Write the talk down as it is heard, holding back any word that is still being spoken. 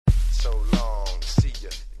so long, see ya,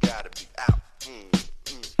 gotta be out.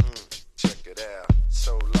 Check it out.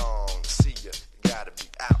 So long, see ya, gotta be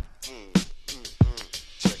out.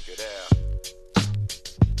 Check it out.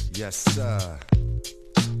 Yes, sir.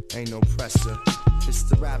 Ain't no pressure. It's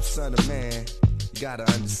the rap son of man. You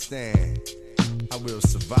gotta understand. I will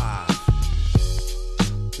survive.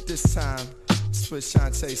 But this time, split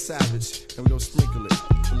Shantae Savage, and we gon' sprinkle it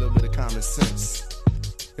with a little bit of common sense.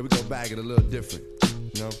 And we gon' bag it a little different,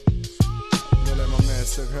 you know? We gon' let my man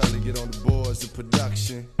Sir Hurley get on the boards of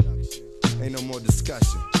production. Ain't no more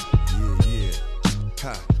discussion. Yeah.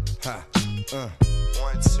 Ha, ha,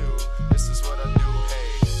 1, 2, this is what I do,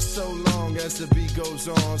 hey. So long as the beat goes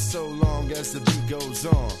on, so long as the beat goes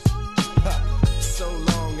on. Ha. So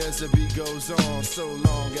long as the beat goes on, so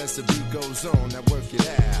long as the beat goes on. Now work it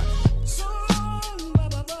out. So long,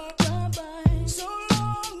 bye-bye, so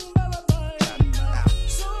long, bye-bye,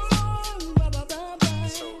 so long, bye-bye,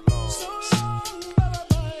 so long,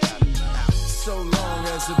 bye-bye. So long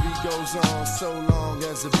as the beat goes on, so long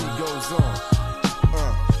as the beat goes on.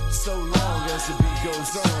 So long as the beat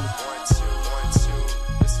goes on. 1, 2, 1, 2.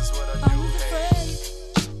 This is what I do, hey.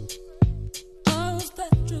 I was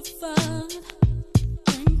petrified,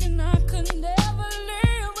 thinking I could never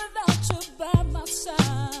live without you by my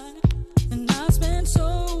side. And I spent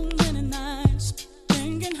so many nights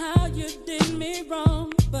thinking how you did me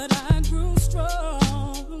wrong, but I grew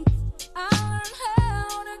strong. I learned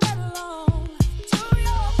how to get along to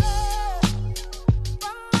your bed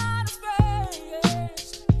from my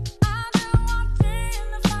disgrace. I did one thing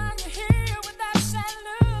to find you here with that sad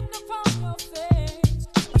look upon your face.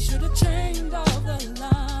 I should have changed all the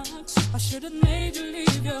locks. I should have made you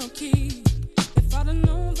leave your key. If I'd have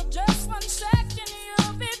known for just 1 second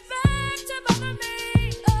you'll be back to bother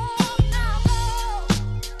me. Oh, now go,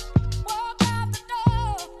 walk out the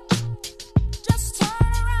door. Just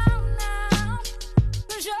turn around now,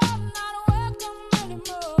 'cause you're not welcome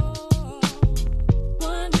anymore.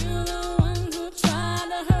 Weren't you the one who tried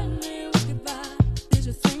to hurt me with goodbye? Did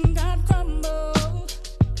you think I'd crumble?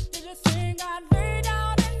 Did you think I'd lay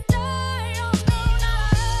down and die? Oh no, no,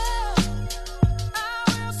 I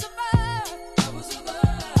will survive. I will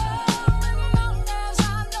survive. Oh, as long as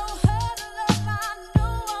I know how to love, I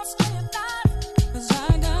know I'll stay alive. 'Cause I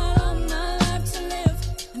got all my life to live,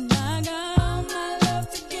 and I got all my love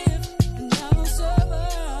to give, and I will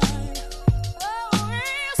survive. Oh,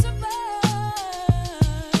 we'll survive.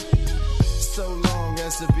 So long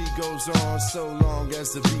as the beat goes on, so long as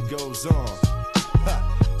the beat goes on. Ha.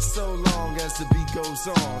 So long as the beat goes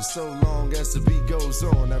on, so long as the beat goes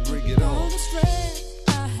on. Now bring it All on. the strength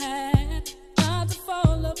I had tried to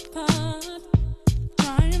fall apart,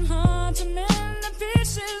 trying hard to mend the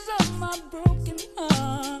pieces of my broken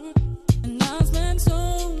heart. And I spent so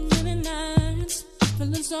many nights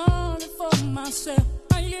feeling sorry for myself.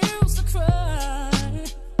 I used to cry,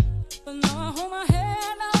 but now I hold my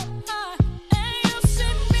head up high, and you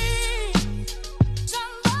see me,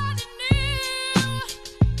 somebody new.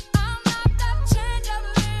 I'm not that changed up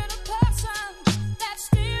little person that's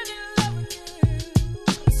still in love with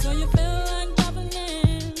you. So you feel like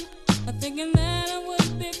doubling, thinking that I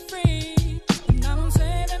would be free. And now I'm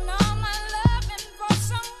saving all my loving for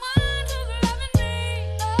someone who's loving me.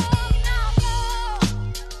 Oh, now go,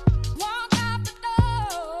 walk out the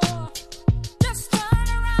door. Just turn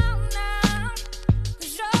around now,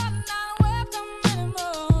 'cause you're not welcome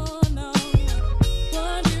anymore. No,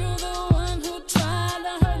 weren't you the one who tried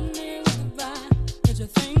to hurt me with goodbye? Did you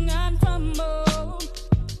think I'd crumble?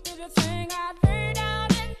 Did you think I'd lay down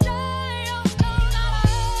and die? Oh no, no,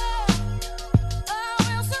 I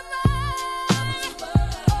will survive.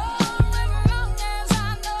 Oh, as long as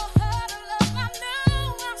I know how to love, I know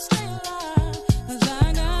I'll stay alive. 'Cause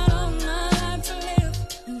I got all my life to live,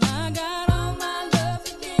 and I got all my love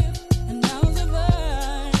to give, and I'll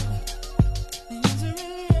survive. The answer is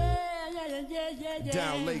yeah.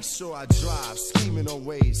 Down Lakeshore I drive, scheming on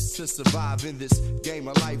ways to survive in this game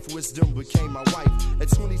of life. Wisdom became my wife. At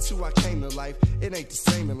 22 I came to life. It ain't the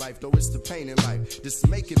same in life, though it's the pain in life. This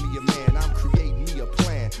making me a man, I'm creating me a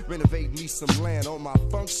plan. Renovating me some land on my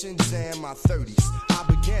functions and my 30s. I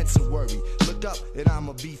began to worry, look up and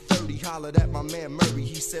I'ma be 30. Hollered at my man Murray,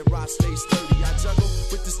 he said Rod stay sturdy. I juggle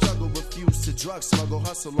with the struggle, refuse to drug smuggle.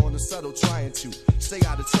 Hustle on the subtle, trying to stay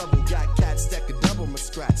out of trouble. Got cats that could double my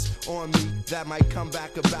scratch on me. That might come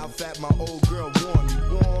back about that. My old girl warned me,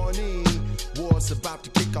 warning. War's about to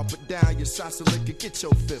kick up and down. Your shots of liquor, get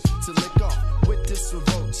your fifth to lick off. With this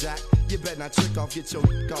revolt, Jack, you better not trick off. Get your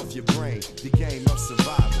off your brain. The game of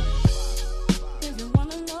survival. If you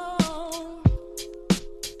wanna know,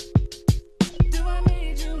 do I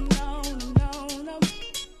need you? No, no, no.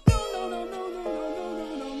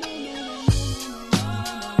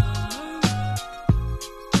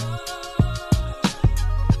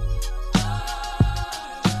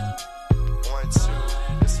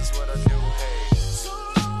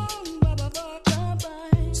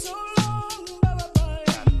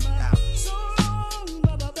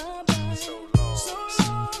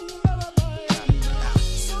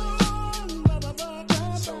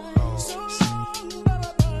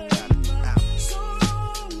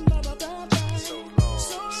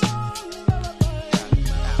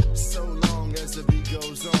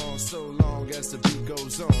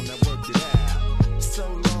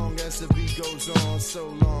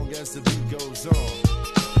 as the beat goes on.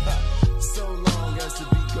 So long as the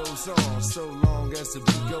beat goes on. So long as the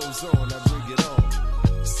beat goes on. Now bring it on.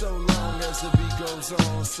 So long as the beat goes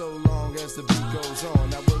on. So long as the beat goes on.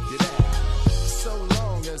 Now work it out. So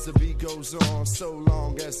long as the beat goes on. So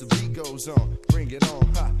long as the beat goes on. Bring it on.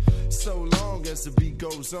 Ha. So long as the beat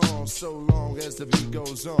goes on. So long as the beat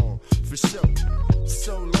goes on. For sure.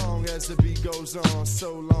 So long as the beat goes on.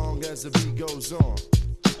 So long as the beat goes on.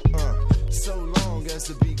 So long as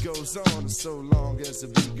the beat goes on. So long as the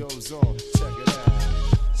beat goes on. Check it out.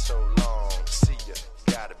 So long, see ya,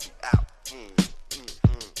 gotta be out.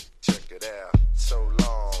 Check it out. So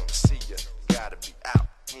long, see ya, gotta be out.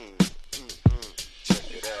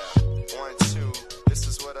 Check it out. 1, 2, this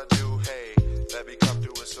is what I do. Hey, let me come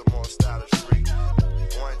through with some more stylish freak.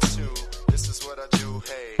 1, 2, this is what I do.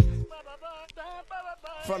 Hey.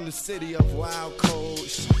 From the city of wild cold,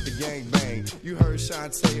 the gang bang. You heard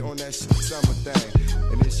Shantae on that summer thing.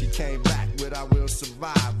 And then she came back with I Will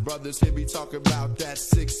Survive. Brothers here be talking about that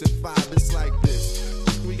 6 and 5. It's like this.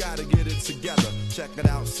 We gotta get it together. Check it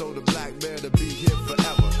out so the black man to be here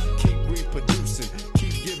forever. Keep reproducing,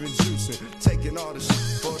 keep giving juicing. Taking all the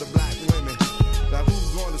shit for the black women. Now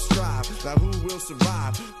who's gonna strive? Now who will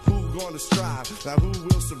survive? Who gonna strive? Now who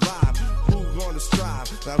will survive? Who gonna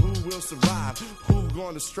strive? Now who will survive? Who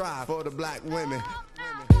gonna strive for the black women?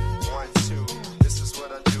 1, 2, this is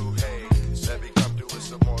what I do. Hey, let me come through with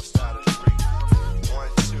some more stylish freak. 1,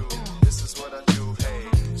 2, this is what I do. Hey,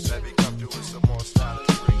 let me come through with some more stylish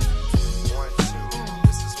freak. 1, 2,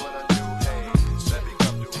 this is what I do. Hey, let me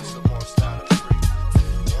come through with some more stylish freak.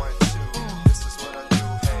 1, 2, this is what I do.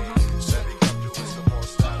 Hey, let me come through with some more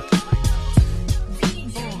stylish freak.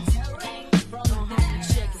 DJ Tarek from the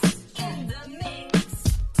Hatchets in the mix.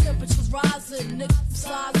 Temperatures rising, niggas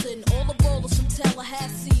sizing. All the ballers from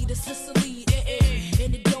Tallahassee to Sicily,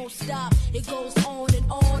 and it don't stop. It goes on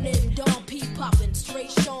and Don P popping,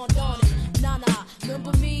 straight Sean Donning. Nah,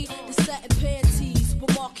 remember me? The satin panties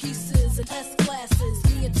with Marquises and S-classes.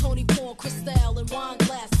 Me and Tony pouring Cristal and wine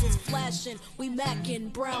glasses, flashing. We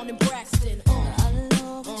macking Brown and Braxton. I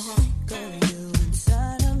always think of you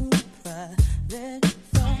inside of my private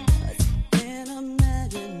thoughts. Can't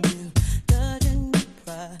imagine you touching my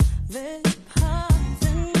private parts.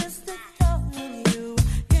 And just the thought of you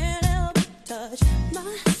can't help but touch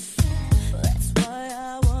myself. That's why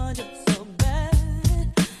I want you so bad.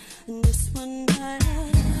 And just one night,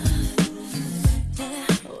 yeah,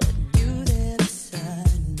 with you there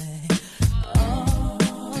beside me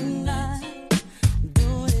all night, do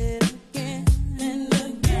it again and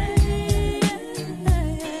again.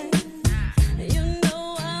 You know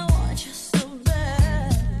I want you so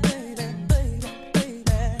bad, baby, baby,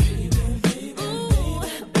 baby. Ooh,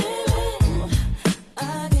 baby,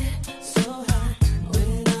 I get so high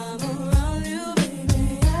when I'm around you, baby.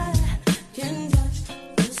 I can touch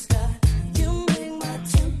the sky. You make my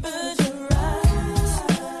temperature rise.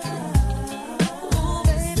 Ooh,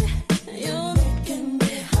 baby, you're making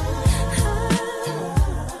me high.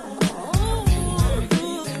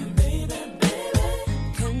 Ooh, baby, baby.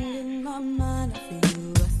 Come in my mind for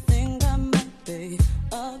you. I think I might be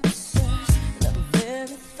obsessed. The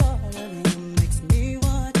very thought of you makes me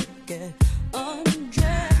want to get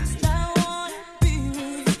undressed. I wanna be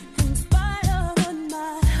with you in spite of what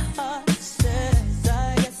my heart says.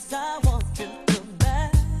 I guess I want you so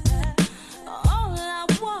bad. All I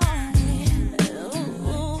want is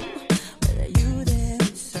with you there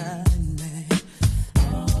beside me.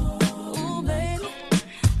 Oh, baby,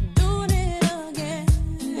 doing it again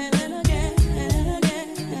and again and again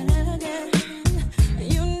and again.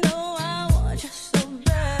 You know I want you so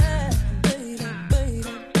bad, baby,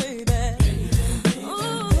 baby, baby.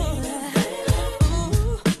 Ooh,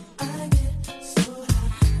 I get so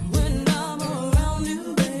high when I'm around you,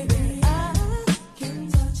 baby. I can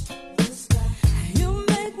touch the sky. You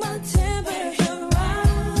make my temperature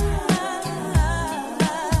rise.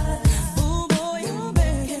 Ooh, boy, you're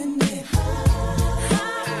making me high.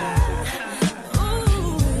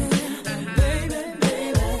 Ooh, baby,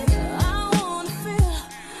 baby, I wanna feel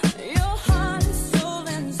your heart and soul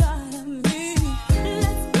inside of me.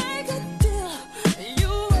 Let's make a deal.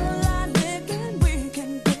 You and I, nigga, we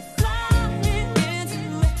can be flying into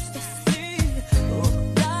ecstasy. Oh,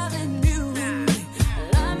 darling, you and me,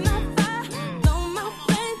 light my fire, blow my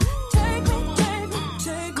flame. Take me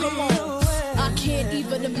Come on, away. I can't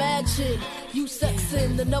even imagine you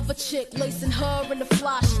sexing another chick, lacing her in the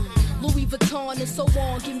flash. Louis Vuitton and so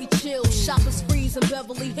on, give me chills. Shopping sprees in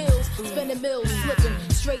Beverly Hills, spending mills, slipping,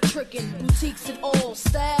 straight tricking, boutiques and all,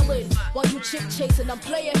 styling. While you chick chasing, I'm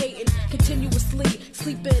player hating, continuously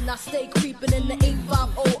sleeping. I stay creeping in the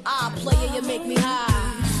 850. I player, you make me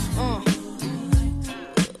high.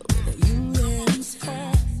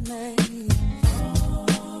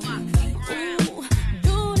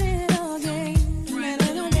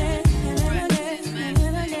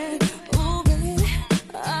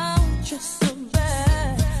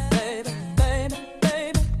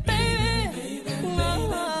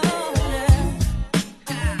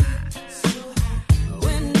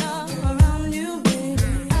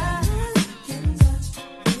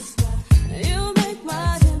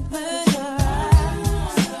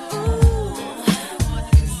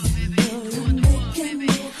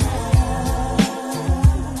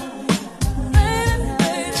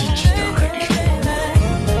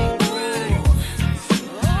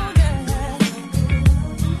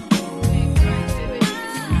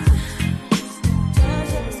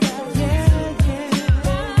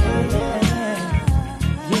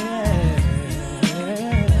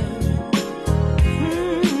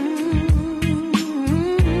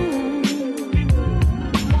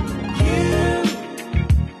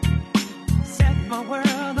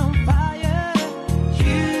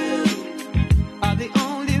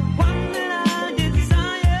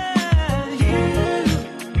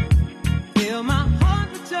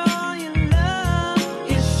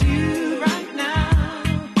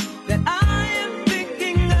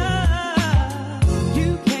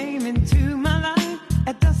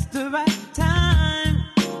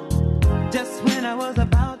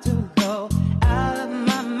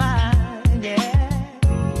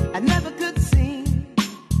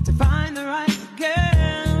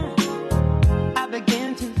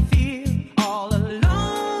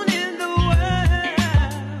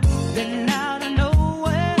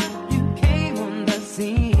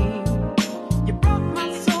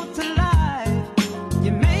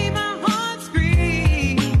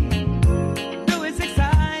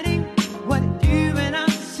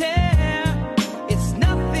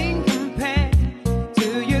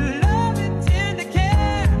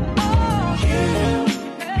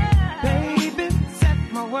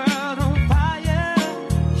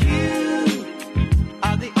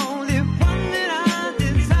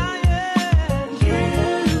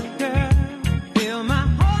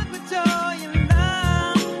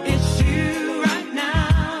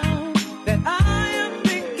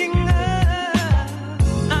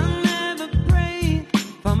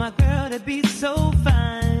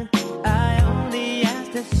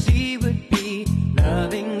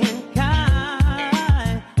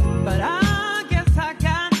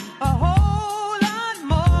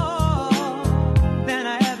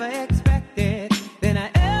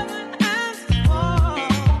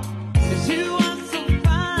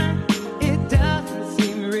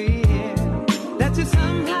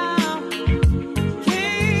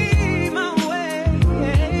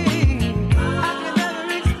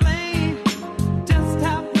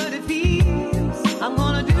 I'm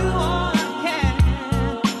gonna do all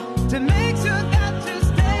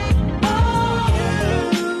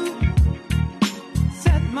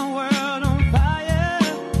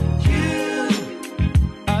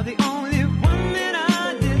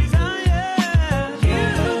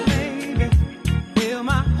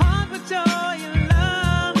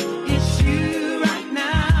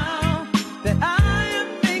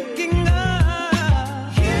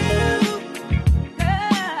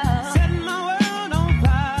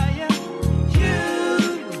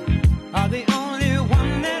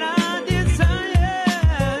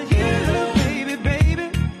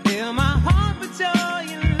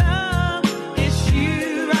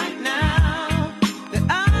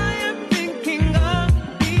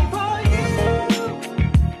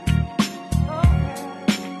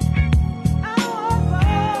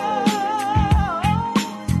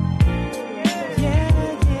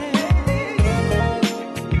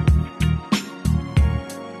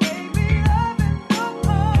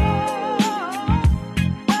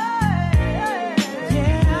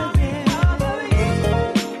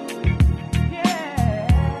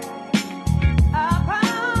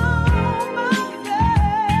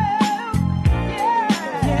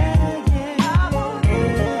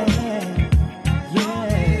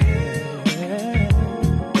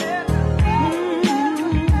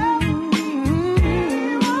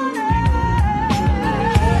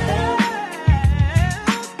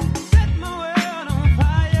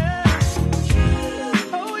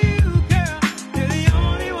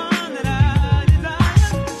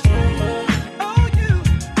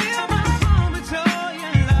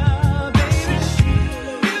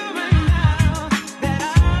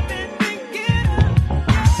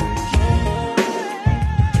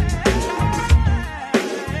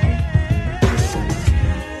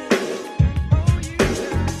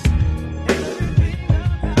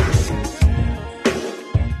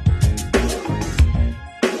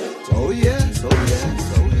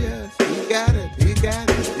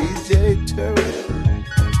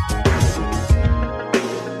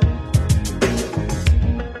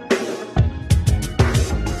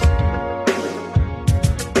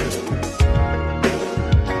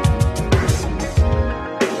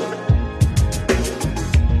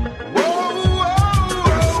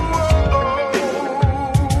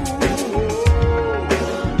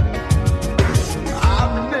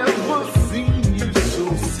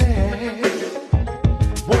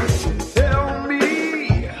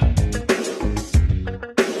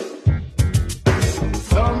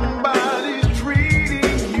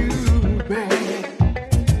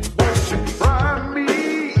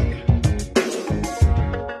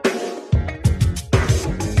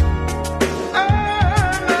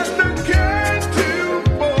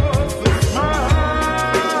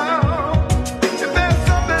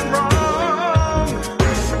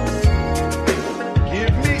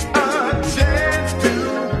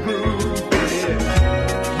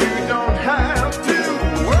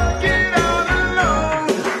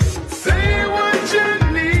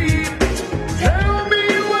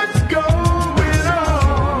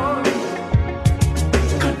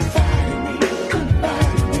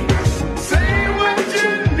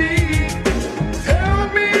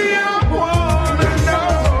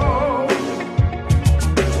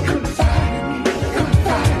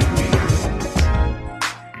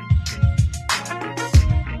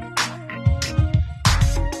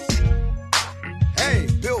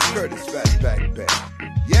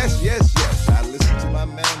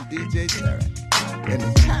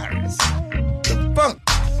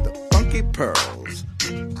pearls.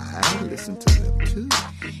 I listen to them too.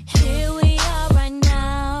 Here we are right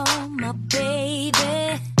now, my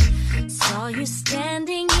baby. Saw you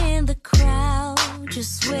standing in the crowd,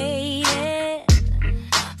 just waiting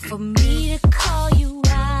for me to call you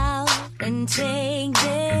out and take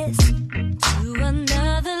this to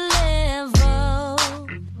another level,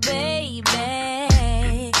 baby.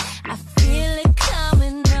 I feel it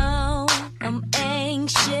coming on, I'm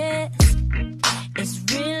anxious. It's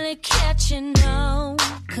really catching on,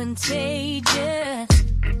 contagious.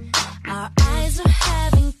 Our eyes are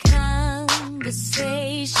having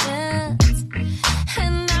conversations,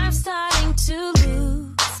 and I'm starting to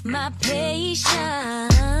lose my patience.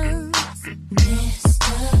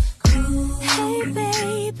 Mr. Cool, hey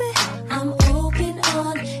baby, I'm open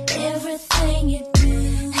on everything you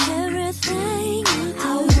do. Everything you do. I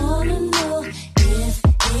wanna know if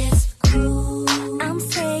it's cool. I'm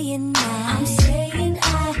saying that. I'm saying I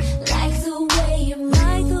like the way you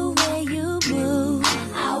move.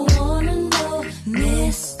 I wanna know,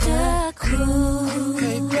 Mr. Cool.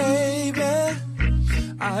 Hey baby,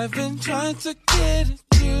 I've been trying to get at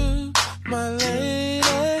you, my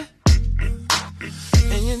lady.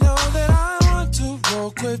 And you know that I want to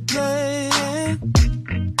roll, quit playing.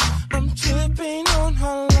 I'm tripping on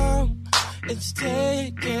how long it's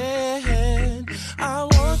taking. I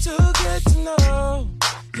want to get to know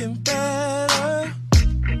you better.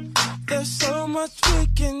 There's so much we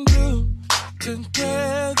can do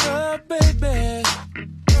together, baby.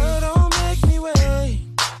 But don't make me wait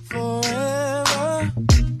forever.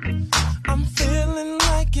 I'm feeling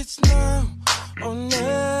like it's now or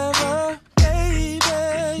never, baby.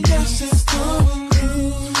 Yes, it's going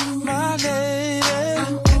through, my lady.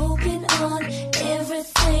 I'm open on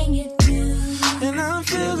everything you do, And I'm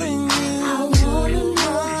feeling you, I wanna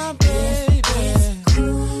know my baby. it's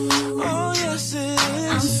cool. Oh, yes, it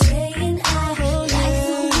I'm is. saying I like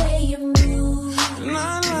the way you move. And I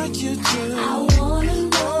like you too. I wanna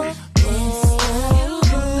know, Mr. You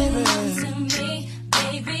open up to me,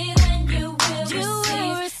 baby, then you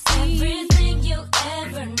will receive everything you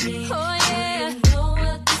ever need. Oh yeah, you know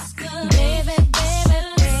what this could be. Baby,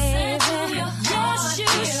 listen to your heart. Yes,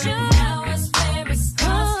 you should. Now it's where it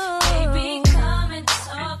starts. Baby, come and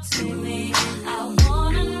talk to me. I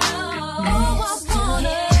wanna know. Oh, I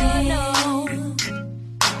wanna know.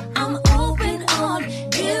 I'm open on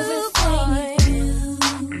everything you do.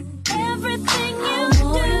 Everything you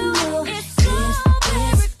do, it's so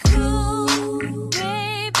very cool,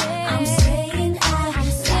 baby. I'm saying I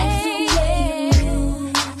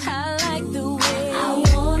like the way I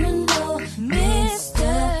wanna know,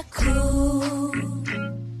 Mr. Cool.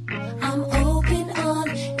 I'm open on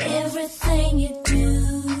everything you do.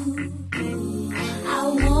 I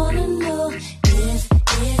wanna know if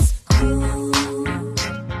it's cool.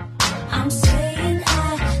 I'm saying I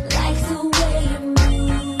like the way you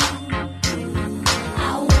move. I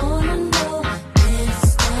wanna know,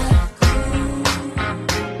 Mr. Cool.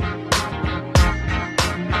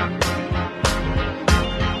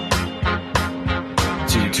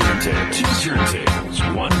 Two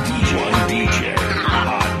turntables, one DJ,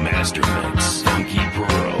 hot master mix, funky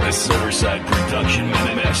pearl, a Silverside production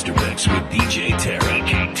master mix with DJ Tarek.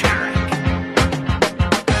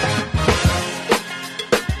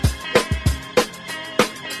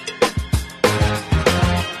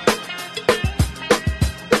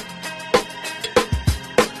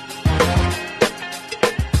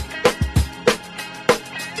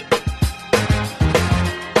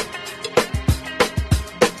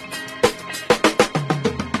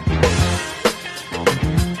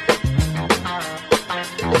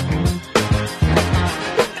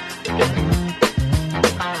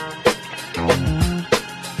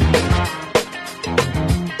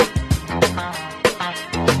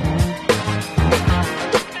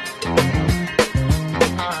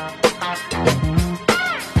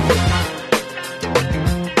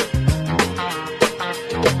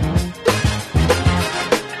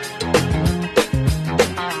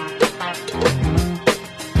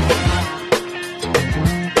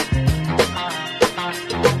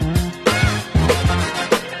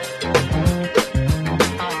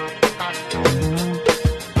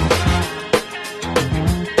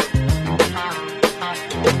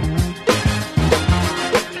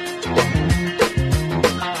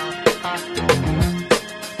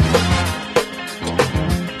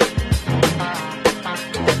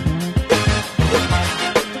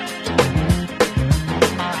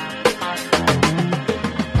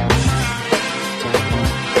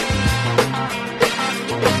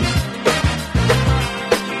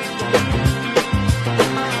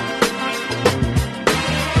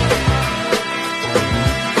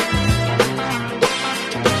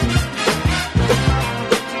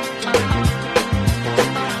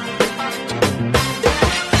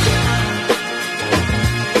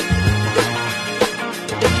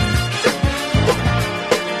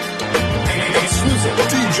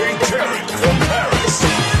 DJ Tarek from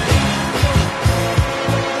Paris.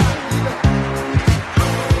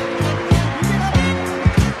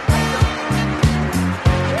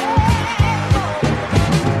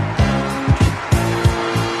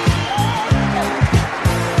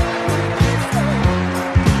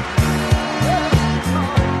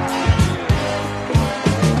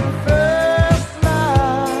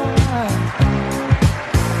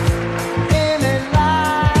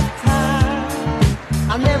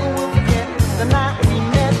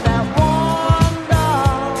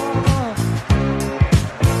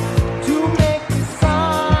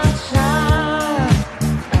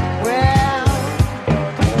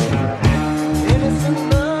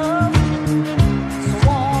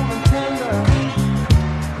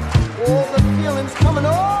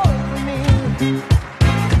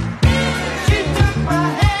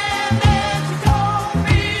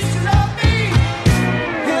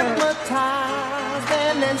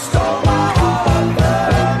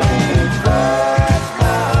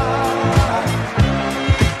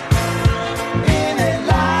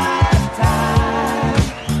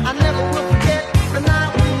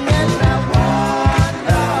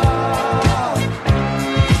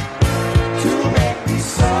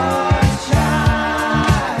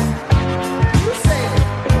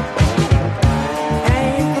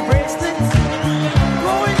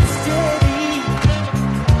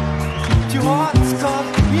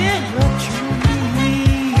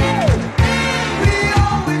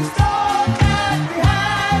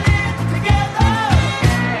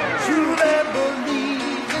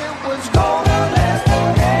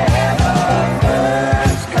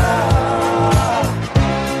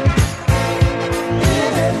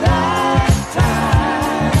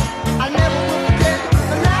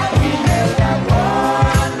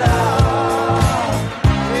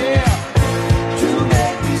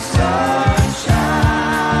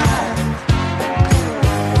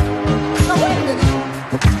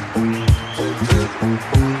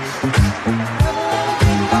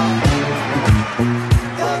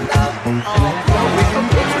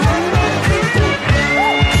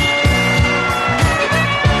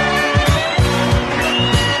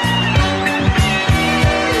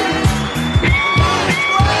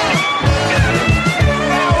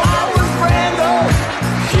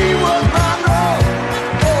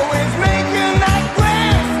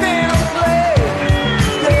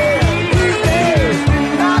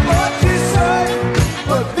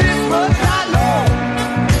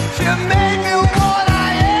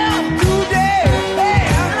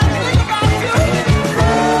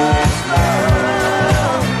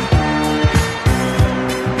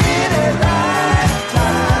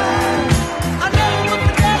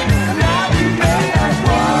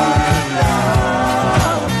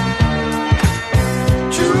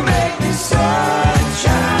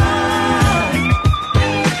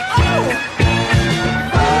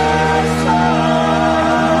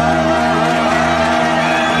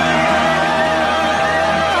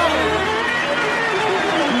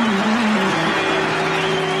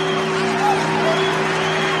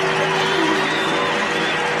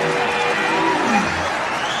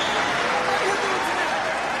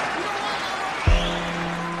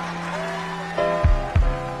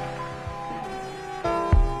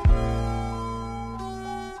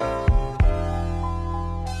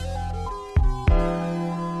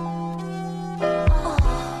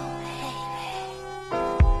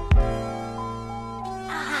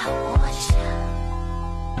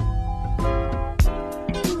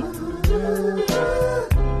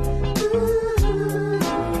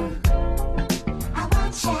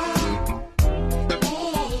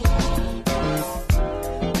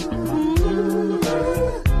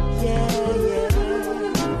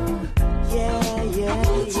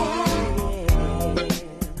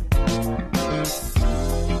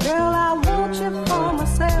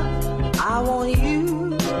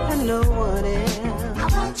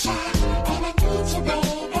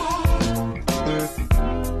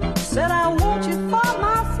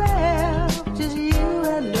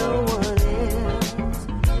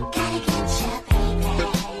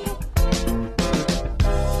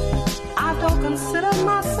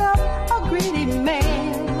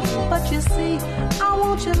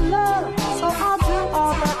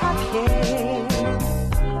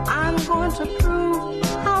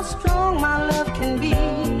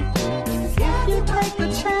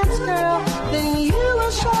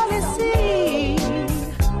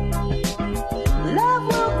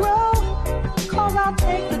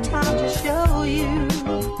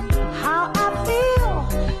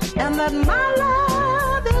 That my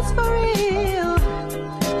love is for real.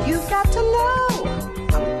 You've got to know,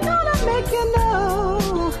 I'm gonna make you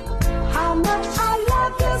know.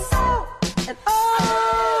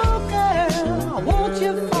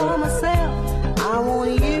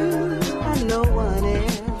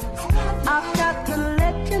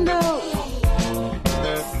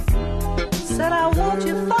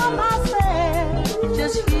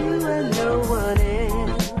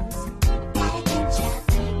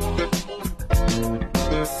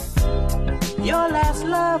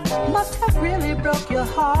 must have really broke your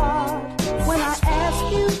heart. When I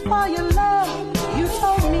asked you for your love, you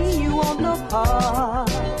told me you want no part.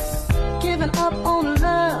 Giving up on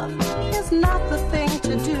love is not the thing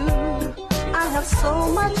to do. I have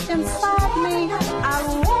so much inside me I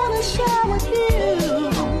want to share with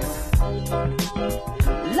you.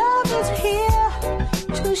 Love is here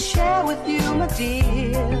to share with you, my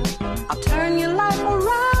dear. I'll turn your life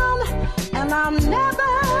around and I'll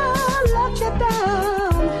never let you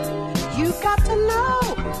down. You got to know,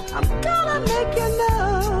 I'm gonna make you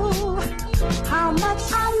know how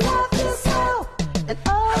much I love you so. And oh,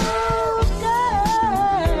 girl,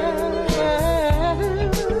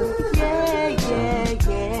 yeah, yeah,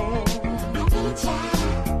 yeah.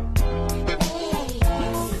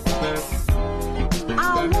 I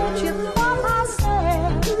want you for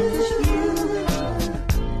myself, 'cause you,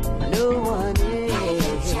 no one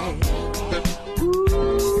else. Ooh,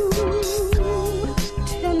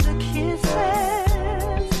 tender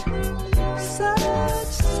kisses,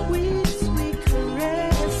 such sweet, sweet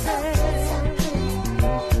caresses.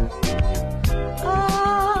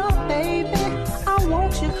 Oh, baby, I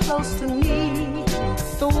want you close to me.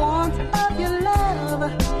 The warmth of your love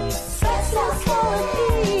sets us for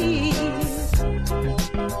peace.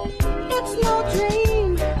 It's no dream,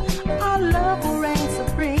 our love will reign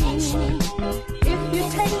supreme. If you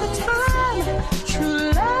take the time, true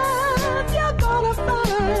love you're gonna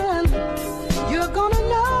find. You're gonna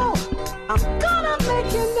know, I'm gonna make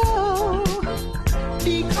you know,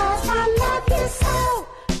 because I love you so.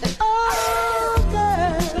 And oh,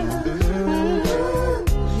 girl,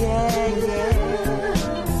 yeah, yeah.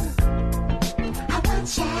 I want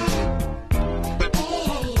you.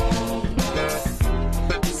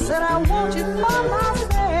 Said I want you for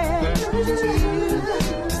myself, just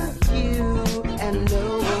you and no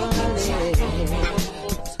one else.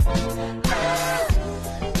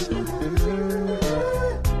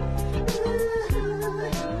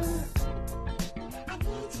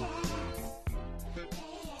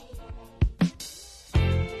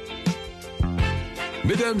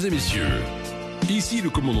 Mesdames et messieurs, ici le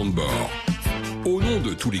commandant de bord. Au nom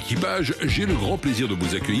de tout l'équipage, j'ai le grand plaisir de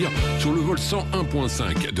vous accueillir sur le vol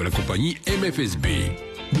 101.5 de la compagnie MFSB.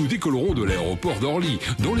 Nous décollerons de l'aéroport d'Orly,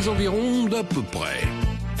 dans les environs d'à peu près.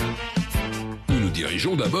 Nous nous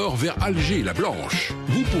dirigeons d'abord vers Alger, la Blanche.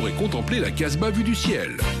 Vous pourrez contempler la Casbah vue du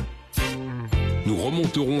ciel. Nous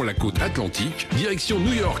remonterons la côte atlantique, direction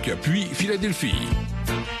New York, puis Philadelphie.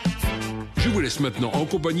 Je vous laisse maintenant en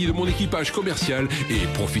compagnie de mon équipage commercial et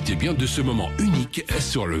profitez bien de ce moment unique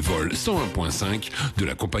sur le vol 101.5 de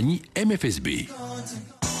la compagnie MFSB.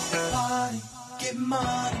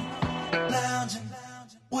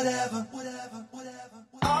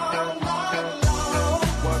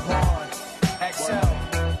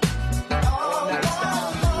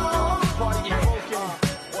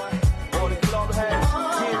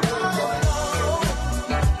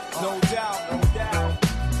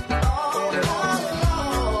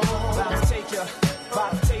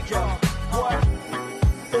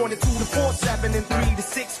 And 3 to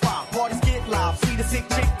 6, 5 parties get live. See the sick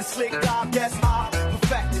chick, the slick guy, guess I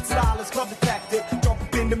perfected. Stylist, club detective, jump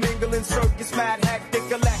up in the mingling circus, mad hectic,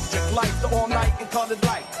 electric lights, the all night and colored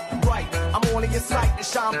light. Right, I'm on in your sight to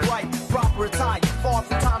shine bright. Proper attire, far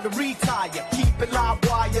from time to retire. Keep it live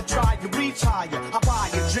while you try to reach higher. I buy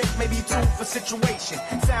a drink, maybe 2 for situation.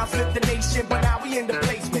 Sounds flip the nation, but now we in the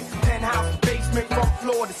basement. Penthouse to basement, from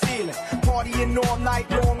floor to ceiling. Partying all night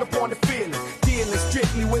long upon the feeling. Dealing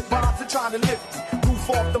strictly with vibes and trying to lift you. Roof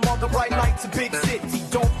off the mother bright lights of big city.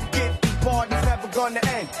 Don't forget, the party's never gonna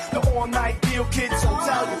end. The all night deal, kids, so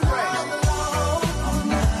tell your friends.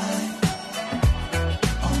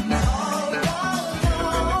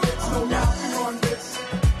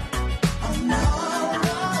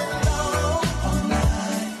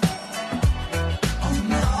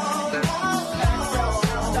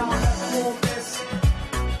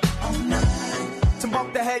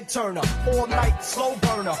 Head turner, all night slow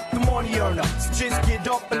burner, the money earner. So just get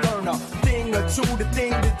up and learn a thing or two, the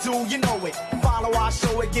thing to do, you know it. Follow our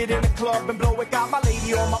show it, get in the club and blow it. Got my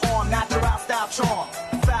lady on my arm, natural style charm.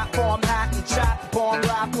 Fat farm hat and chat, bomb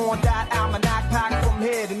rap on that almanac pack from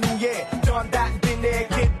here to New Year. Done that and been there,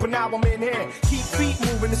 kid, but now I'm in here. Keep feet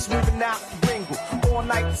moving and smoothing out the ringle. All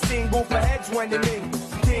night the single for heads when they mingle.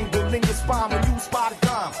 Tingle in your spine when you spot a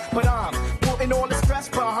dime. But I'm putting all the stress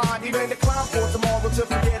behind, even the clown for tomorrow to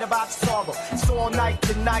forget about your sorrow. It's all night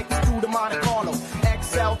tonight, through the Monte Carlo.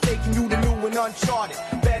 XL taking you to new and uncharted.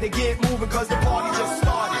 Better get moving cause the party just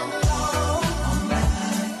started.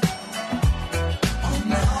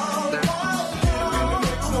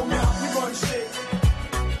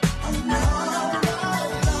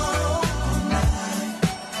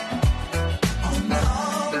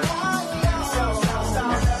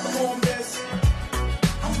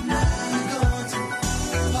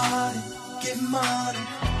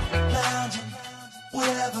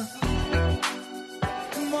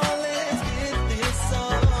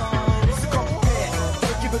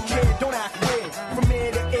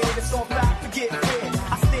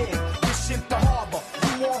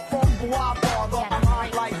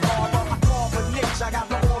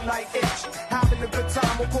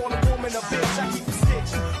 in a bitch, I keep a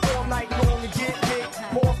stitch all night long and get lit.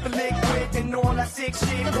 Off the liquid and all that sick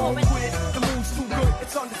shit. Won't quit, the mood's too good,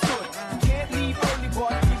 it's understood. You can't leave early,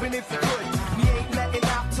 but even if you could, we ain't letting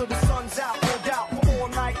out till the sun's out. No doubt, for all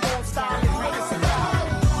night long style is what it's about.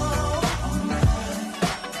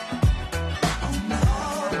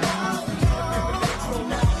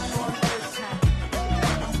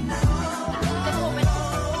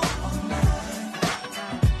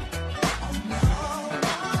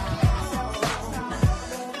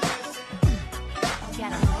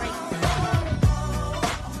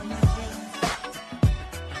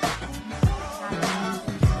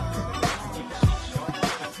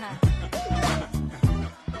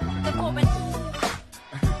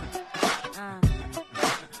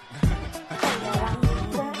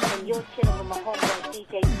 You're chilling with my homeboy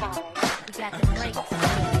DJ Tarek. We got the breaks.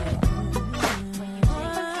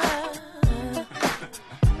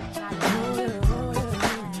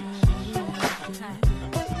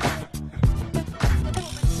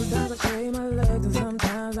 Sometimes I trade my legs and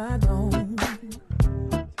sometimes I don't.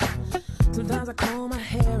 Sometimes I comb my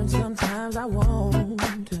hair and sometimes I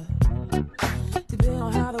won't. Depending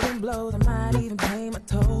on how the wind blows, I might even paint my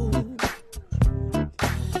toes.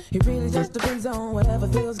 It really just depends on whatever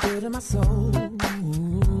feels good in my soul.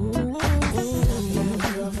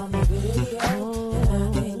 Girl from the video, and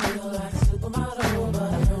I think feel like a supermodel, but I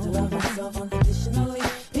learned to love myself unconditionally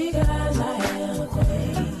because I am a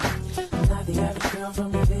queen. I'm not the average girl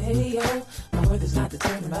from the video. My worth is not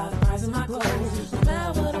determined by the price of my clothes. No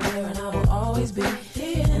matter what I'm wearing, I will always be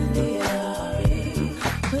in the RE.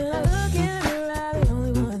 When I look in the mirror, the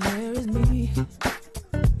only one there is me.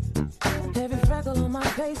 Every freckle on my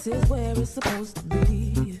face is where it's supposed to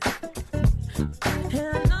be.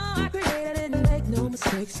 And I know I created it and make no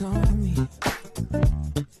mistakes on me.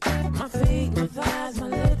 My feet, my thighs, my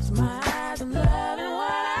lips, my eyes, I'm loving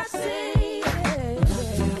what I see. Yeah.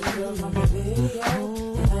 Girl from the video,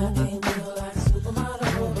 and I can't feel like a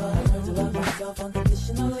supermodel, but I learned to love myself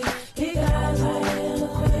unconditionally because I am a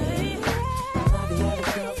queen. I'm not the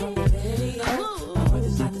average girl from the video. My worth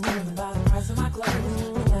is not determined by the price of my clothes.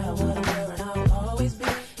 No matter what I'm wearing, I will always be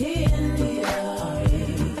in the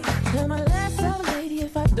RE. Am I less of a lady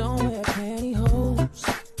if I don't wear pantyhose?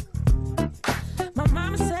 My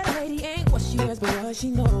mama said a lady ain't what she wears, but what she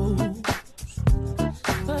knows.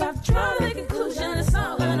 But I've drawn the conclusion, it's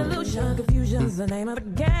all an illusion. Confusion's the name of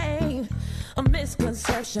the game. A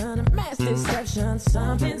misconception, a mass deception.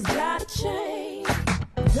 Something's gotta change.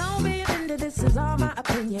 Don't be offended, this is all my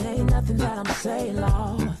opinion. Ain't nothing that I'm saying,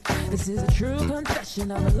 Lord. This is a true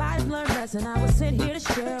confession of a life learned lesson I was sent here to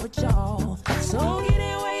share with y'all. So get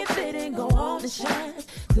in where you fit and go on and shine.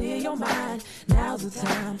 Clear your mind, now's the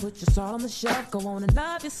time. Put your soul on the shelf, go on and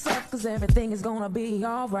love yourself, cause everything is gonna be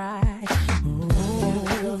alright.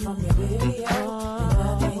 Girl from your video,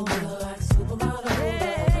 I can't feel like a supermodel,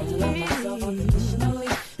 but I love myself unconditionally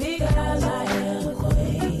because I am a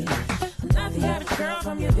queen. I'm not the average girl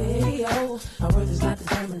from your video. My worth is not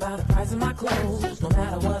determined by the price of my clothes. No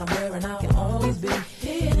matter what I'm wearing, I can always be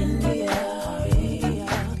in the area.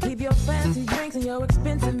 Keep your fancy drinks and your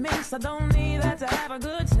expensive minks. I don't need that to have a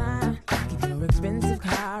good time. Keep your expensive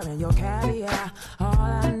car and your caviar. All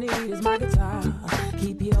I need is my guitar.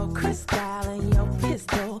 Keep your crystal and your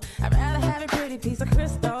pistol. I'd rather have a pretty piece of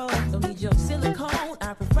crystal. Don't need your silicone,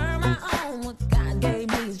 I prefer my own. What God gave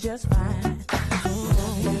me is just fine.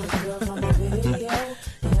 Girl from the video,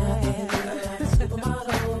 and I can't feel like a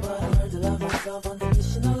supermodel, but I learned to love myself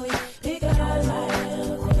unconditionally because I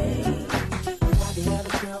am a queen. I'm not the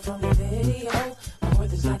average girl from the video. My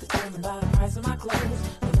worth is not determined by the price of my clothes.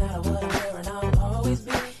 No matter what I'm wearing, I will always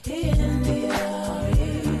be in the RE.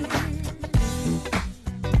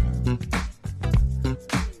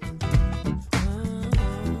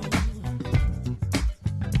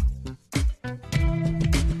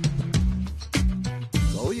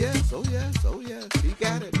 Oh yes, oh yes, oh yes. He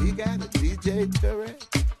got it, DJ Tarek.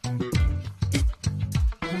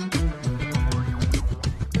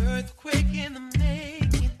 Earthquake in the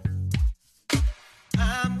making.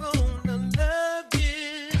 I'm gonna love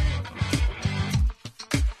you.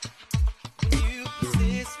 When you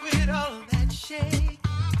persist with all of that shake,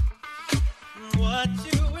 what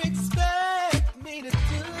you expect me to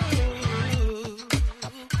do?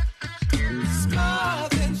 It's more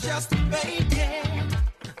than just a baby.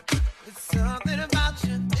 It's something about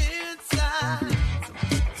you inside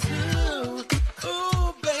too.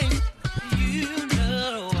 Ooh, baby, you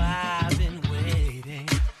know I've been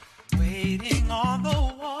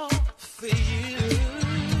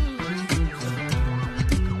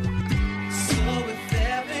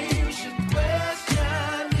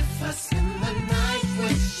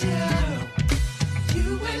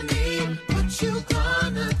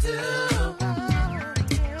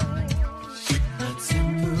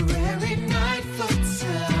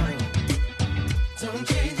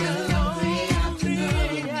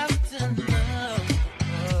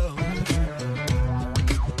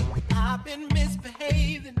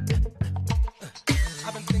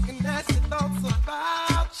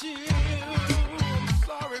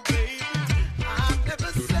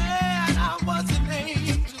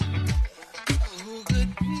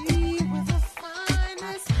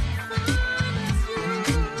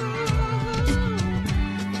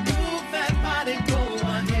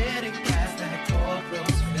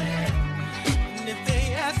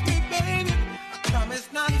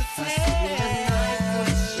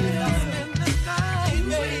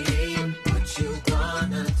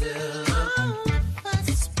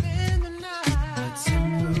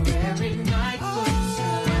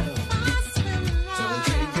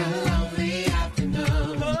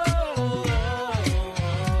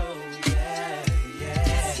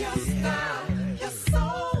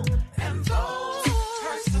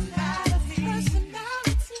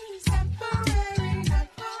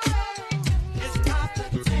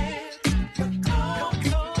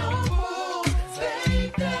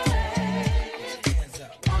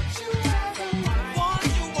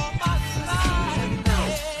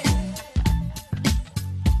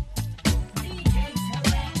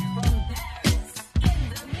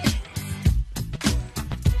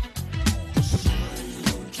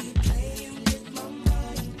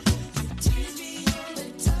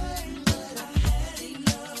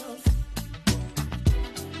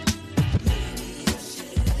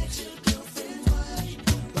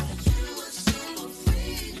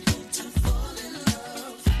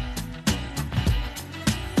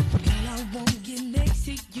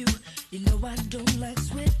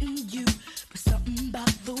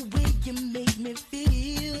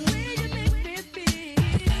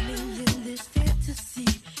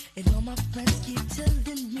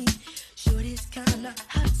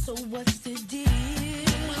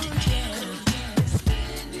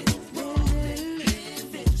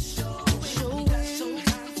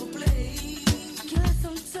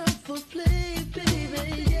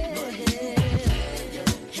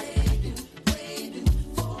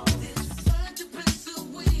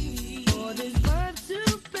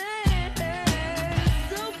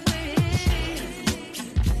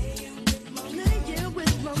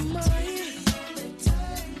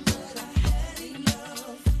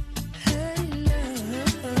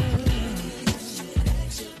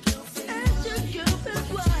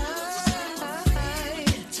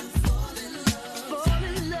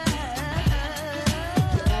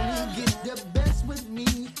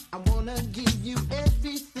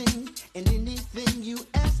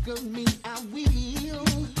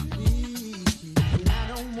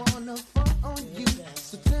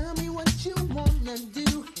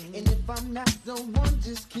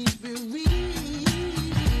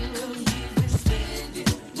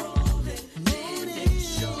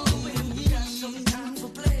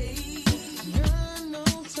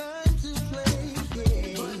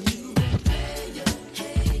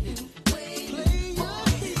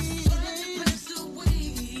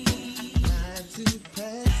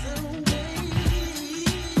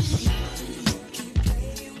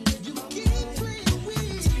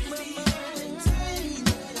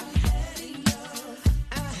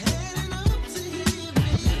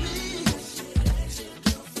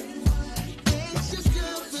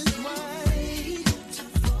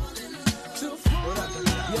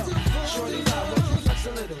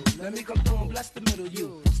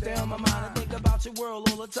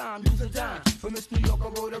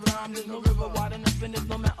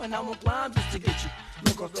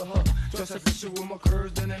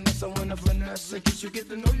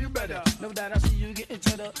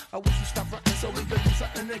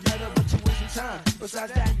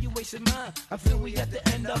I feel we at the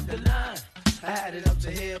end of the line. I had it up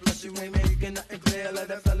to here, plus you ain't making nothing clear. Let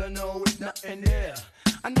that fella know it's nothing there.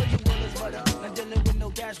 I know you will as butter, not dealing with no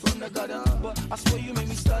gas from the gutter, but I swear you make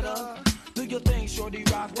me stutter. Do your thing, shorty,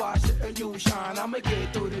 rock, wash it, and you shine. I'ma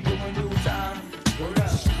get through to you in due time. Word up.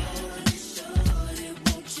 Shorty,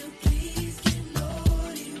 won't you please get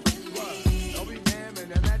naughty with me? Don't be damn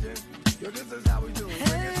and imagine, yo, this is how we do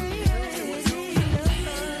it.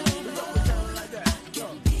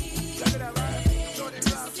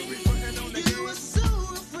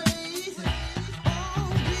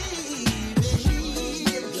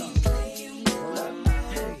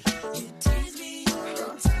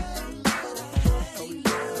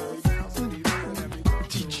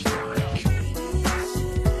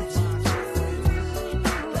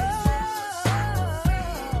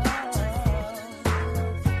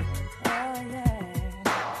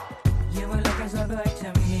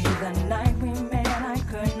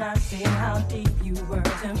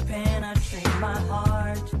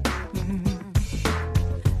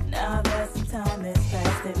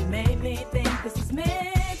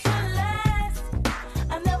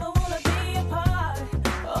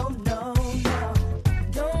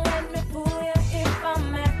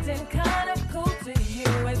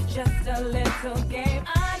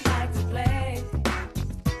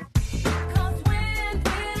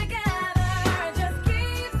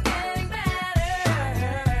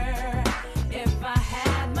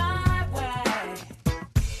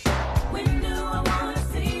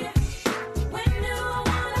 See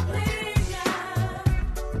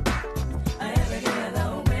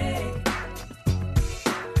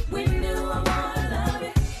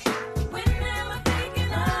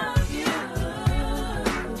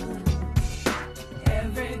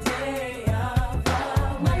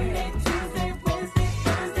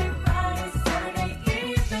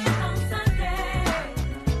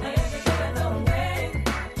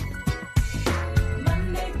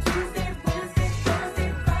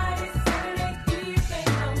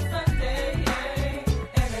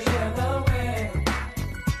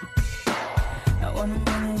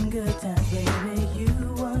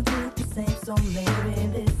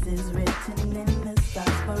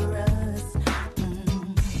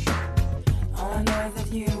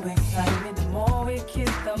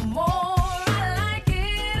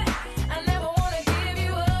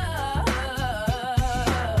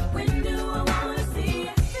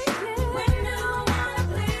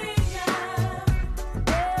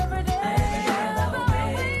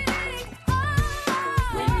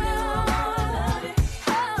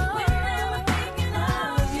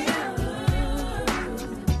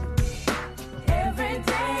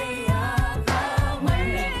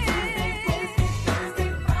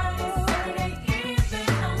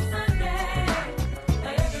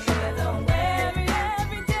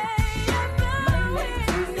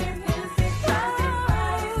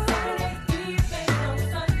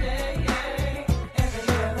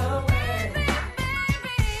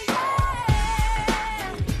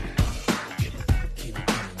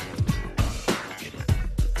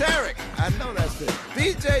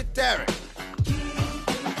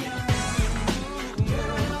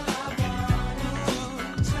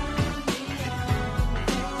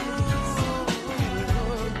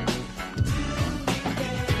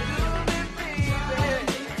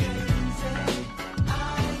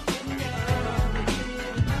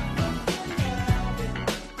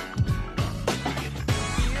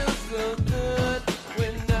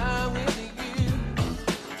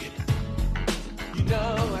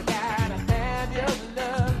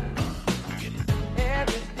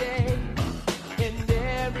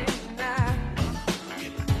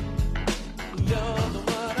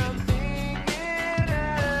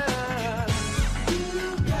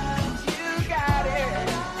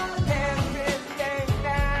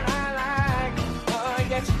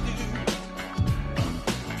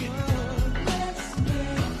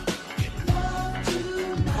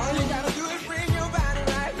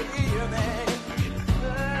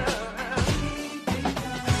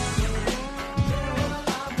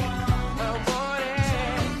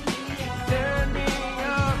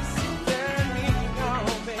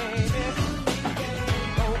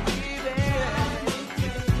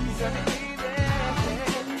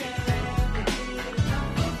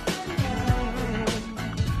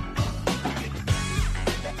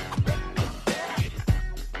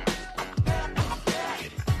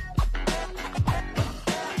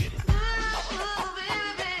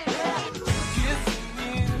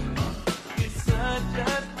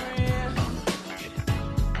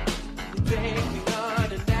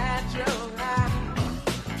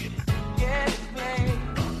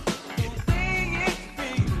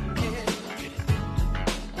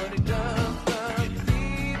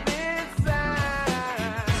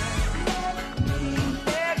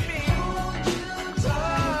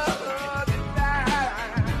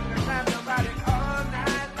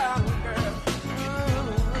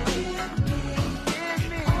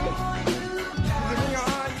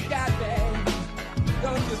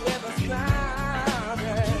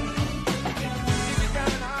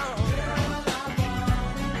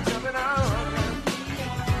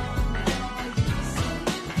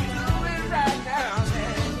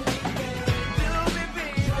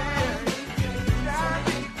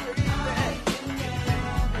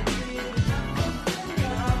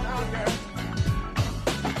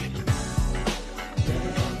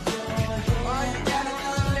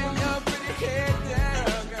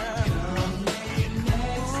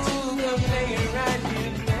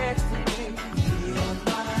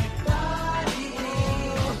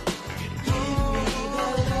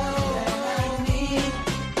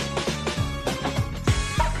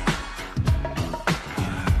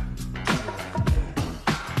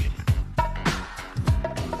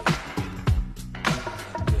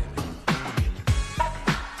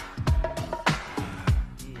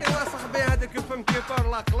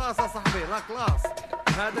class يا صاحبي لا كلاس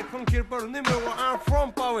هذا كونكير بور نيميرو 1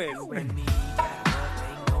 from Paris.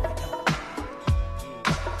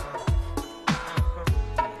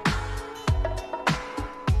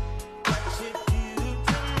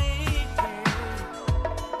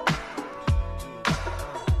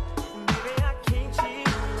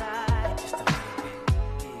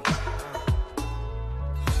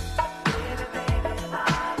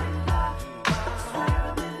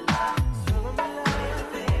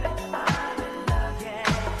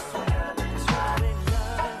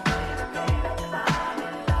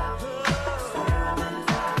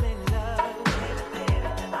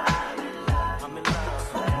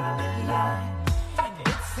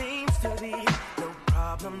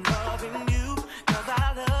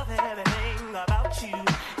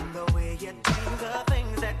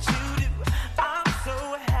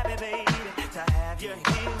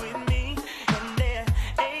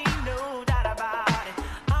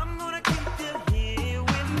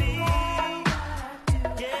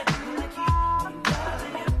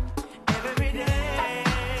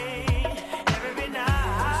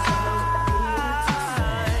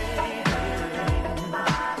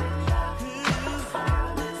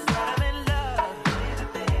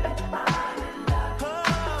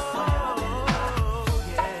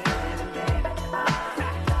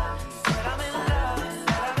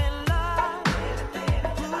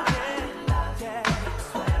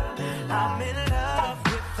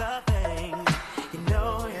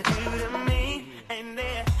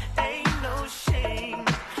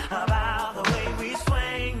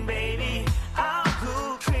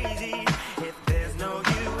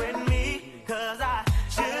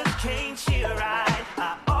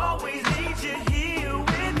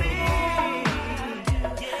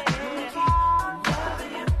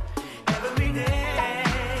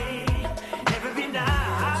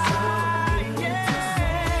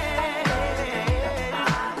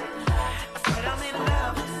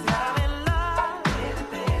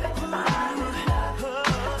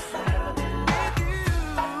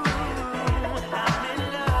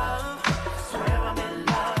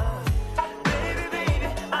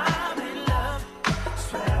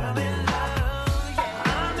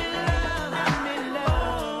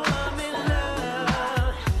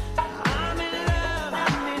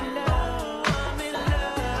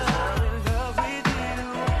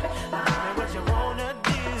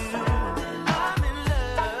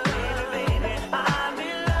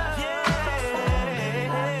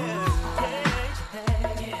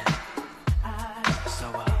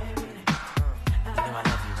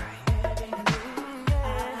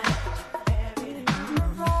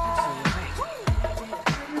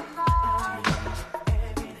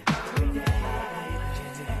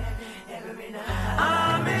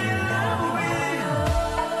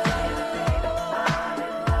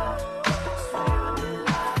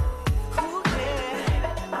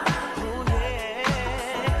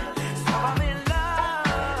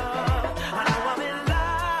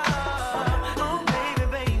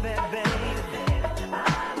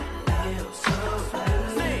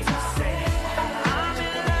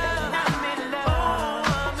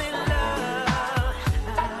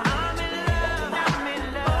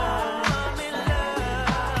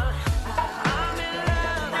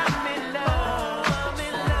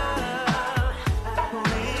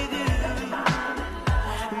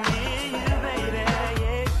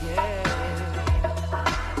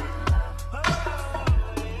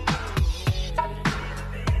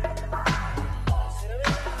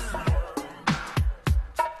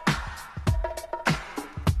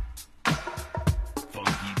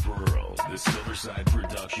 Silverside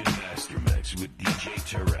Production Master Mix with DJ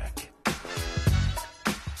Tarek.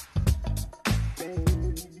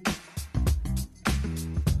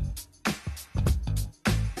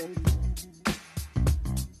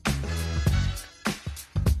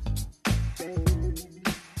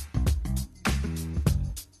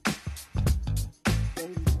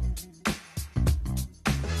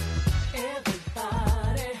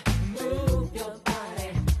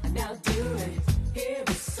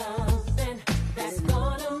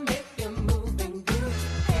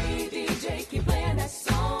 Hey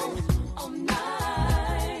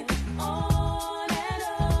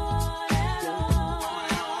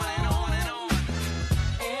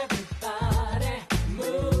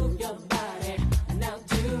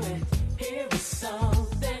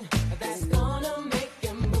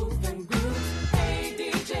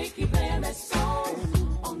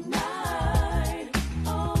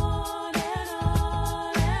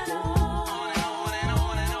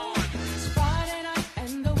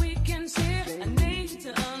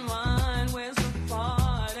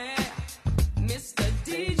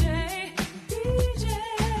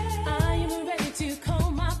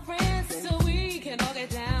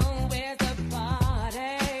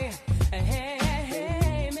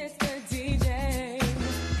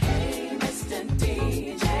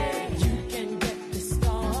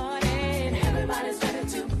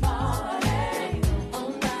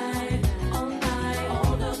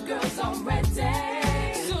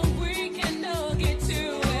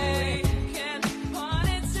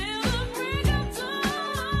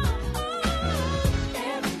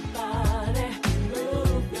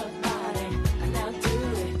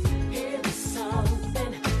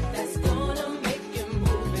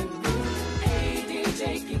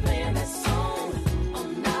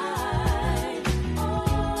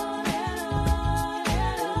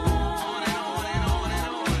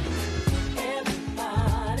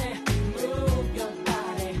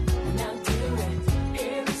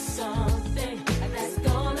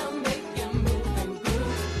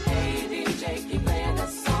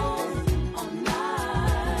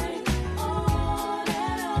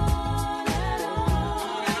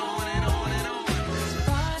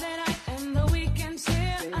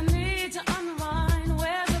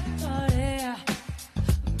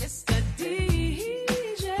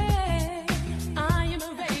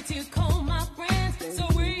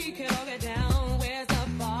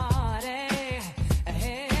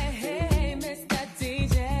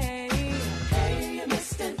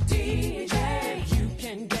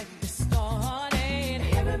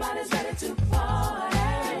Everybody's ready to party.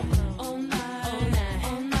 All night, all night,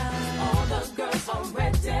 all night. All the girls are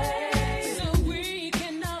ready. So we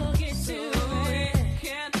can all get to it.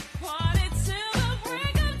 Can party till the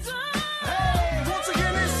break of dawn. Hey, once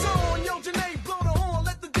again it's on. Yo, Janae, blow the horn.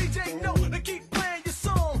 Let the DJ know to keep playing your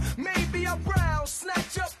song. Maybe I'll browse,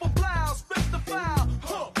 snatch up a blouse, flip the file,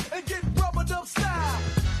 and get rubbered up style.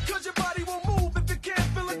 Cause your body won't move if you can't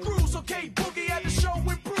feel a groove. Okay, boogie at the show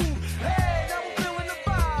improve. Hey, now we're feeling the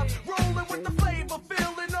vibe. Rolling with the flavor,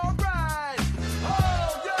 feeling alright.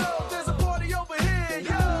 Oh, yo, there's a party over here.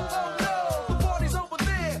 Yo, oh no, the party's over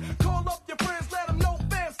there. Call up your friends, let them know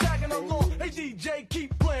fans tagging along. Hey, DJ,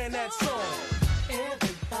 keep playing that song.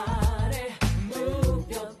 Everybody, move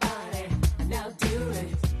your body. Now do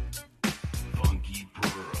it. Funky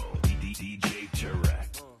Pearl, DJ Tarek.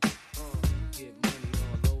 Get money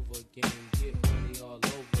all over again. Get money all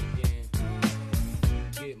over again.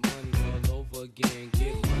 Get money all over again.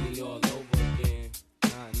 Get money all over again.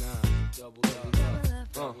 Nah, double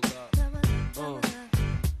up.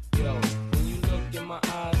 Yo, when you look in my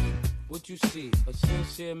eyes, what you see? A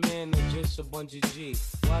sincere man or just a bunch of G?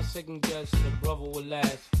 Why second guess a brother will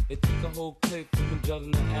last? It took a whole clip from the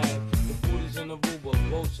judging the ad. The booties in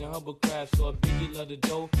Aruba, boats and hovercraft. So a biggie love the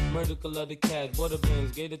dough, murder love the cash. Butter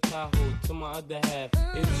Benz, gave the Tahoe to my other half.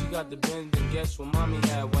 If she got the Benz, then guess what mommy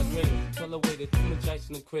had? Why Drake? Tell her wait, too much ice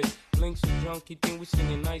in the crib. Blinks so drunk, he think we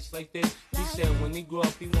singing nice like this. He said when he grew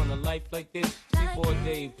up, he want a life like this. Sleep all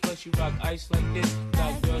day, plus you rock ice like this.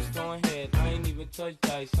 Got girls throwing head, I ain't even touch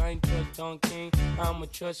dice. I ain't trust Don King, I'ma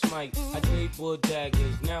trust Mike. I date bull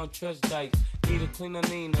daggers, now trust dice. Need a cleaner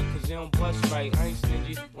Nina, cause they don't bust right. I ain't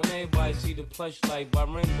stingy when everybody see the plush light. Buy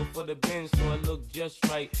ring before the Benz, so it look just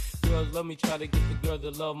right. Girls love me, try to get the girl to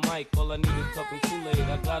love Mike. All I need is cup and Kool-Aid,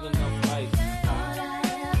 I got enough ice. All I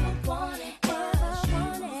ever wanted,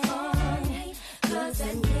 cause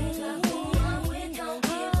that nigga who I'm with don't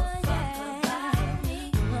give a fuck about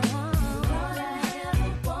me. All I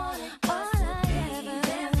ever wanted was to be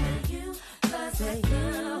there for you, cause that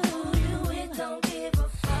girl who you with don't give a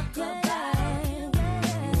fuck about you.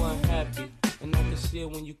 You unhappy, and I can see it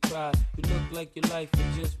when you cry. You look like your life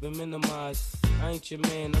has just been minimized. I ain't your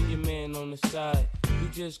man, I'm your man on the side. You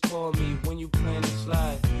just call me when you plan to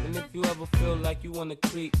slide. And if you ever feel like you wanna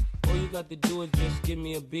creep, all you got to do is just give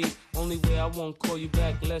me a beat. Only way I won't call you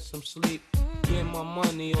back unless I'm sleep. Get my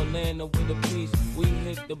money or land up with a piece. We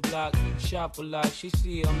hit the block, shop a lot. She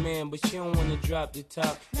see a man, but she don't wanna drop the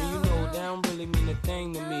top. And you know that don't really mean a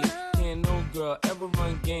thing to me. Can't no girl ever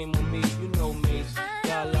run game with me. You know me,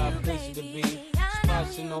 got a lot of places to be.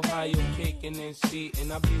 Spots in Ohio, kicking and seat.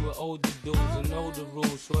 And I be with older dudes and know the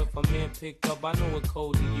rules. So if a man pick up, I know what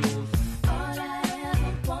code to use. All I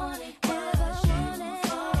ever wanted was you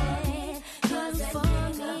for me, cause that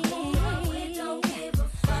nigga who I'm with don't give a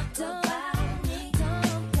fuck about me.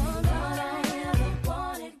 All I ever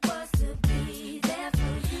wanted was to be there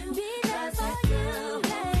for you, cause that girl who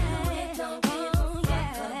I'm with don't give a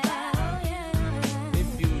fuck about you. If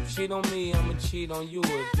you cheat on me, I'ma cheat on you. If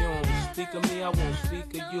you don't speak of me, I won't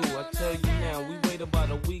speak of you. I tell you now, we wait about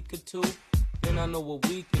a week or two, then I know what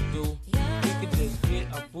we could do. We could just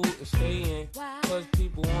get our food and stay in, cause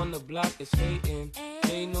people on the block is hating.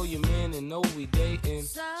 They know your man and know we dating,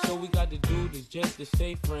 so we got to do this just to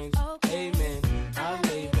stay friends. Amen. I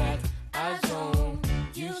lay back, I zone.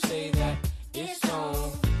 You say that it's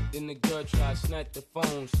on. Then the girl tried to snatch the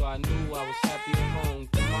phone, so I knew I was happy at home.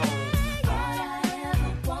 Come on. All I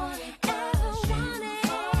ever wanted was you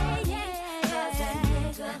for me, cause that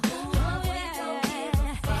nigga who I'm with don't give a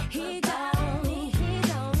fuck about me.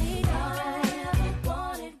 All I ever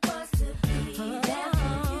wanted was to be there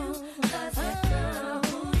for you, cause that girl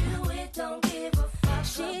who you with don't give a fuck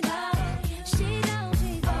about you.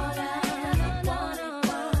 All I ever wanted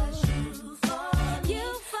was you for me,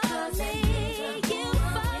 cause that nigga who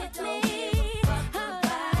I'm with don't give a fuck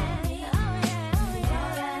about me.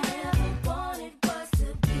 All I ever wanted was to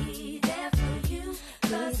be there for you,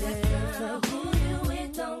 cause that girl who you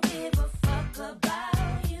with don't give a fuck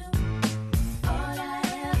about you. All I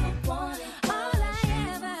ever wanted was you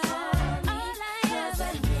for me, cause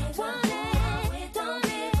that nigga who I'm with don't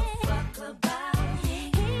give a fuck about me.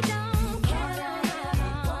 All I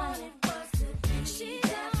ever wanted was to be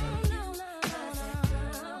there for you, cause that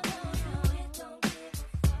girl who you with don't give a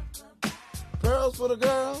fuck about you. Pearls for the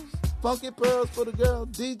girls, funky pearls for the girls.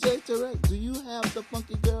 DJ Tarek, do you have the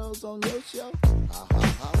funky girls on your show?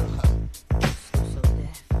 So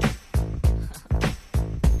deaf.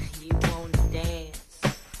 You wanna dance?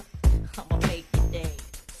 I'ma make you dance.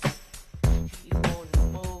 You wanna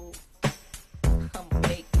move? I'ma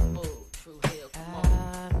make you move. True Hill, come on.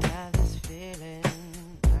 I've got this feeling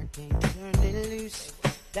I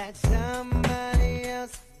that somebody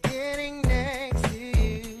else getting next to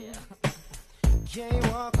you.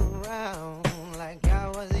 Can't walk around like I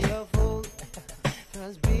was your fool.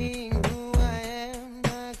 'Cause being who I am,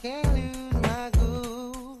 I can't lose my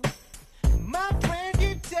cool. My friend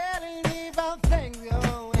keep telling me about things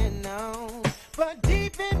going on, but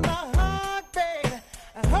deep in my heart, baby,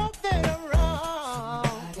 I hope that I'm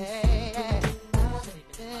wrong. Yeah.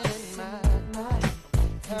 In my,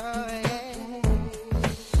 oh yeah.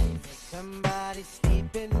 Somebody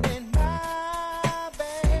sleeping in my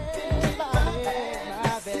bed, my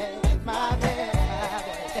bed, my bed.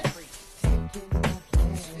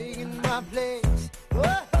 Taking my place. Whoa,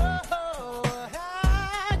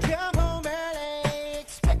 I come home early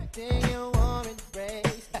expecting a warm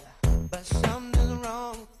embrace, but something's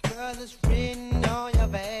wrong 'cause it's written on your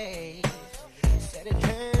face. Said it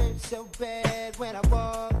hurt so bad when I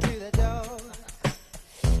walked through the door,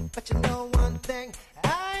 but you know one thing, I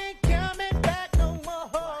ain't coming back no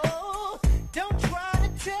more. Don't try to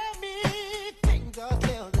tell me things are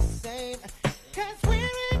still the same, 'cause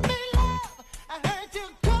we're in love. I heard you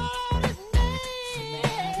call his name.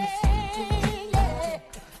 Yeah.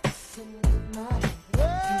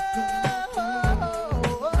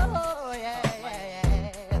 Oh, yeah,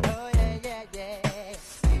 yeah. Oh, yeah, yeah, yeah.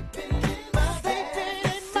 Sleeping in my head,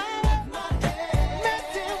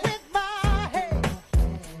 messing with my head.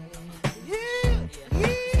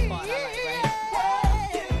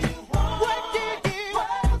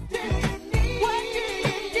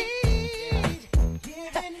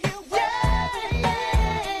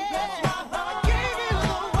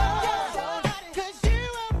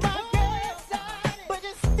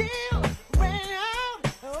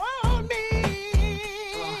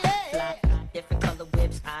 Different color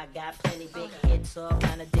whips, I got plenty big hits, all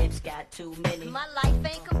kind of dips, got too many. My life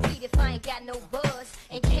ain't complete if I ain't got no buzz.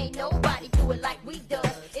 And can't nobody do it like we does.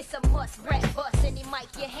 It's a must rap bust. Any mic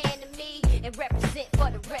you hand to me and represent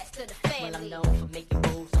for the rest of the family. Well, I'm known for making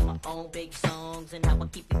moves on my own big songs, and how I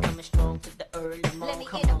keep it coming strong to the early morning. Let me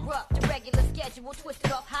interrupt the regular schedule,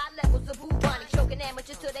 twisted off high levels of bubonic, choking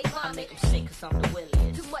amateurs till they I vomit. make them sick 'cause I'm the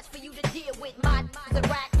williest. Too much for you to deal with. My the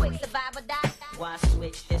ride quick, survive or die. Why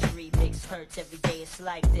switch? This remix hurts every day. It's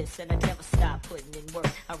like this, and I never stop putting in work.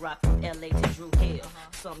 I rock from LA to Drew Hill.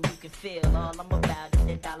 Something you can feel. All I'm about is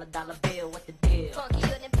that dollar bill. What the deal?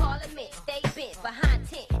 Funkier than Parliament, stay bent behind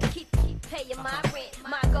tent. Keep paying my rent.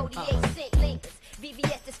 My goldie 8-cent lingers.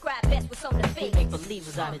 VVS describe best what's on the We fingers. make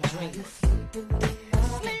believers out of dreamers.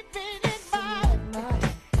 Sleeping